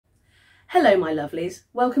Hello my lovelies,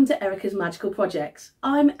 welcome to Erica's Magical Projects.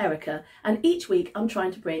 I'm Erica and each week I'm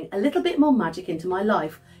trying to bring a little bit more magic into my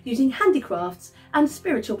life using handicrafts and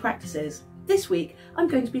spiritual practices. This week I'm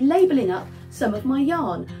going to be labelling up some of my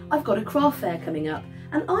yarn. I've got a craft fair coming up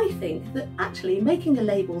and I think that actually making the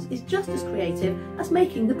labels is just as creative as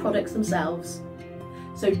making the products themselves.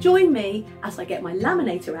 So join me as I get my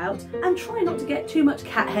laminator out and try not to get too much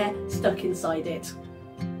cat hair stuck inside it.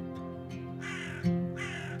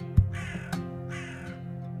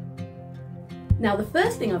 Now the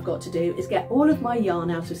first thing I've got to do is get all of my yarn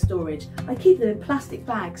out of storage. I keep them in plastic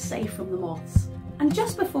bags safe from the moths. And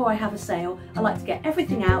just before I have a sale, I like to get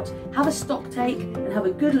everything out, have a stock take and have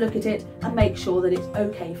a good look at it and make sure that it's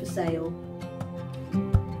okay for sale.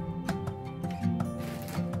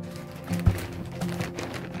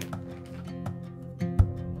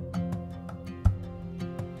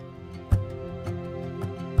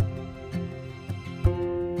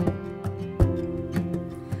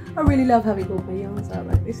 I really love having all my yarns out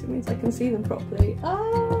like this. It means I can see them properly.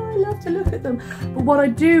 I love to look at them. But what I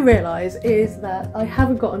do realise is that I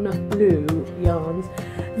haven't got enough blue yarns.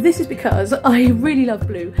 This is because I really love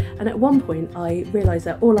blue, and at one point I realised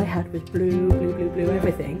that all I had was blue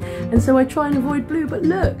everything, and so I try and avoid blue. But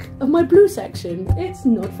look at my blue section, it's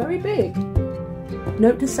not very big.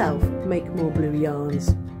 Note to self, make more blue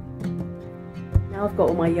yarns. Now I've got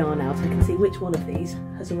all my yarn out, I can see which one of these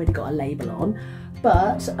has already got a label on.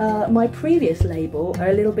 But my previous label are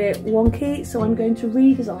a little bit wonky, so I'm going to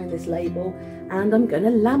redesign this label and I'm going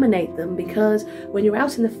to laminate them, because when you're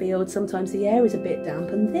out in the field sometimes the air is a bit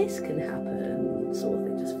damp and this can happen, sort of,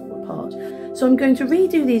 they just fall apart. So I'm going to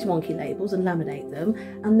redo these wonky labels and laminate them,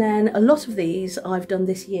 and then a lot of these I've done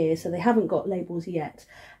this year, so they haven't got labels yet,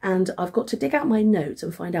 and I've got to dig out my notes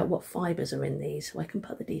and find out what fibres are in these so I can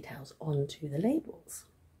put the details onto the labels.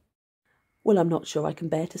 Well, I'm not sure I can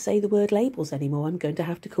bear to say the word labels anymore. I'm going to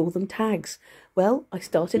have to call them tags. Well, I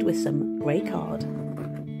started with some grey card.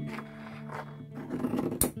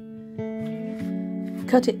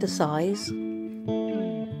 Cut it to size.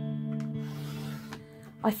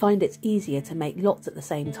 I find it's easier to make lots at the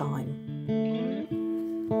same time.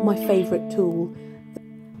 My favourite tool,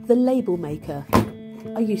 the label maker.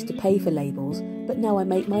 I used to pay for labels, but now I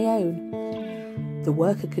make my own. The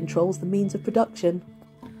worker controls the means of production.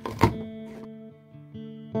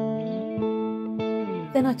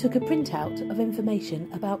 Then I took a printout of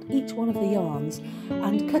information about each one of the yarns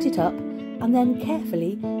and cut it up and then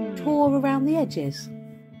carefully tore around the edges.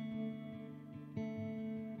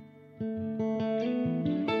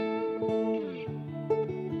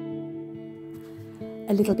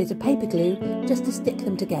 A little bit of paper glue just to stick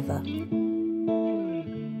them together.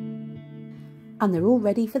 And they're all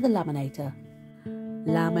ready for the laminator.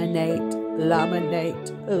 Laminate,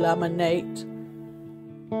 laminate, laminate.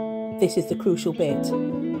 This is the crucial bit.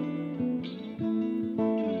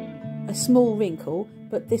 A small wrinkle,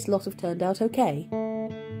 but this lot have turned out okay.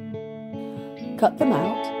 Cut them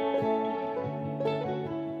out,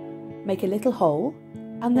 make a little hole,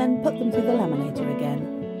 and then put them through the laminator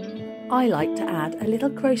again. I like to add a little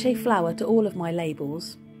crochet flower to all of my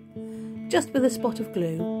labels, just with a spot of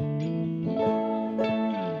glue.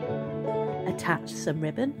 Attach some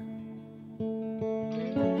ribbon.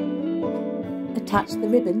 Attach the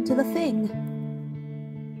ribbon to the thing,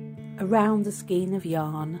 around the skein of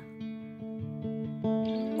yarn.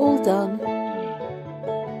 All done.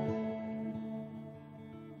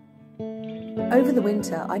 Over the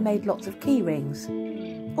winter I made lots of key rings,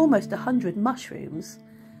 almost 100 mushrooms.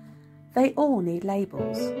 They all need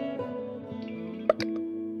labels.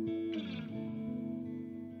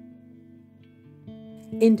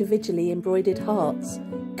 Individually embroidered hearts.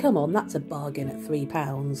 Come on, that's a bargain at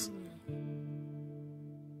 £3.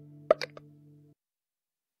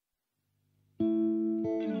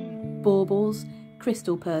 Baubles,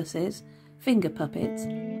 crystal purses, finger puppets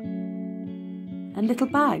and little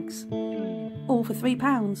bags, all for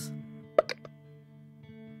 £3.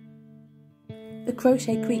 The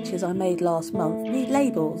crochet creatures I made last month need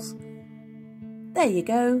labels. There you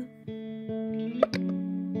go.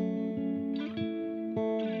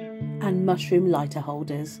 And mushroom lighter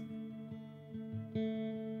holders.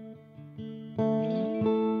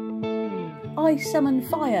 I summon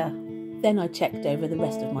fire. Then I checked over the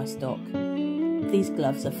rest of my stock. These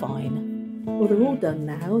gloves are fine. Well, they're all done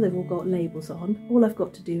now, they've all got labels on. All I've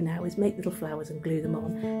got to do now is make little flowers and glue them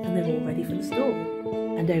on, and they're all ready for the store.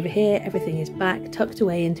 And over here, everything is back, tucked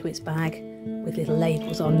away into its bag, with little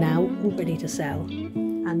labels on now, all ready to sell.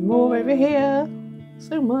 And more over here.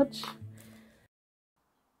 So much.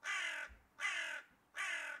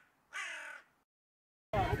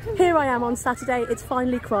 Here I am on Saturday, it's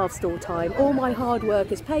finally craft store time. All my hard work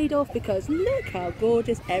has paid off because look how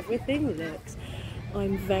gorgeous everything looks.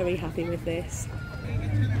 I'm very happy with this.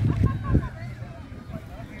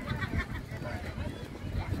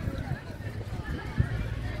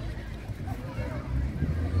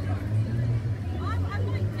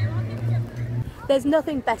 There's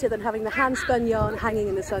nothing better than having the hand-spun yarn hanging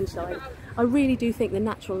in the sunshine. I really do think the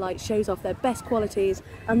natural light shows off their best qualities,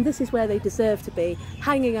 and this is where they deserve to be,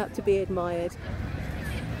 hanging up to be admired.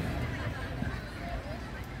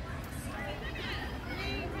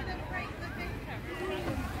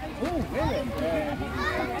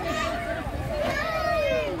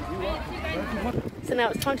 So now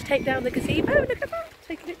it's time to take down the gazebo. Look at that,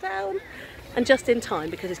 taking it down. And just in time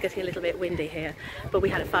because it's getting a little bit windy here. But we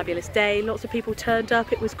had a fabulous day, lots of people turned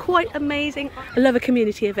up, it was quite amazing. I love a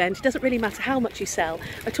community event, it doesn't really matter how much you sell.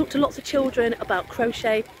 I talked to lots of children about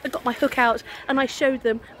crochet, I got my hook out and I showed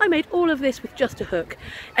them I made all of this with just a hook,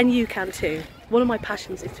 and you can too. One of my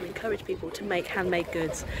passions is to encourage people to make handmade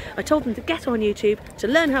goods. I told them to get on YouTube to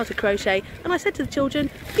learn how to crochet, and I said to the children,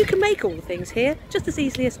 you can make all the things here just as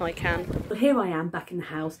easily as I can. Well, here I am back in the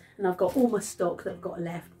house, and I've got all my stock that I've got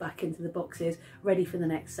left back into the boxes, ready for the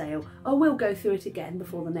next sale. I will go through it again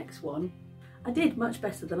before the next one. I did much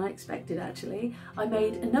better than I expected actually. I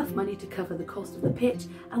made enough money to cover the cost of the pitch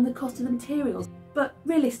and the cost of the materials. But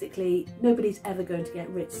realistically, nobody's ever going to get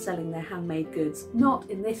rich selling their handmade goods. Not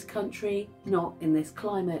in this country, not in this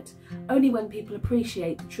climate. Only when people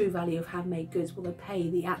appreciate the true value of handmade goods will they pay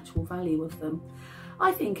the actual value of them.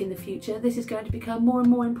 I think in the future this is going to become more and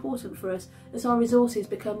more important for us as our resources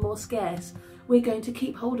become more scarce. We're going to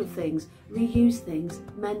keep hold of things, reuse things,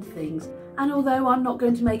 mend things. And although I'm not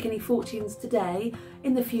going to make any fortunes today,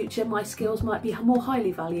 in the future my skills might be more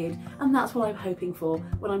highly valued, and that's what I'm hoping for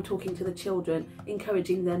when I'm talking to the children,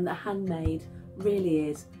 encouraging them that handmade really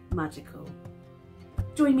is magical.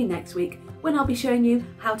 Join me next week when I'll be showing you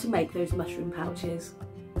how to make those mushroom pouches.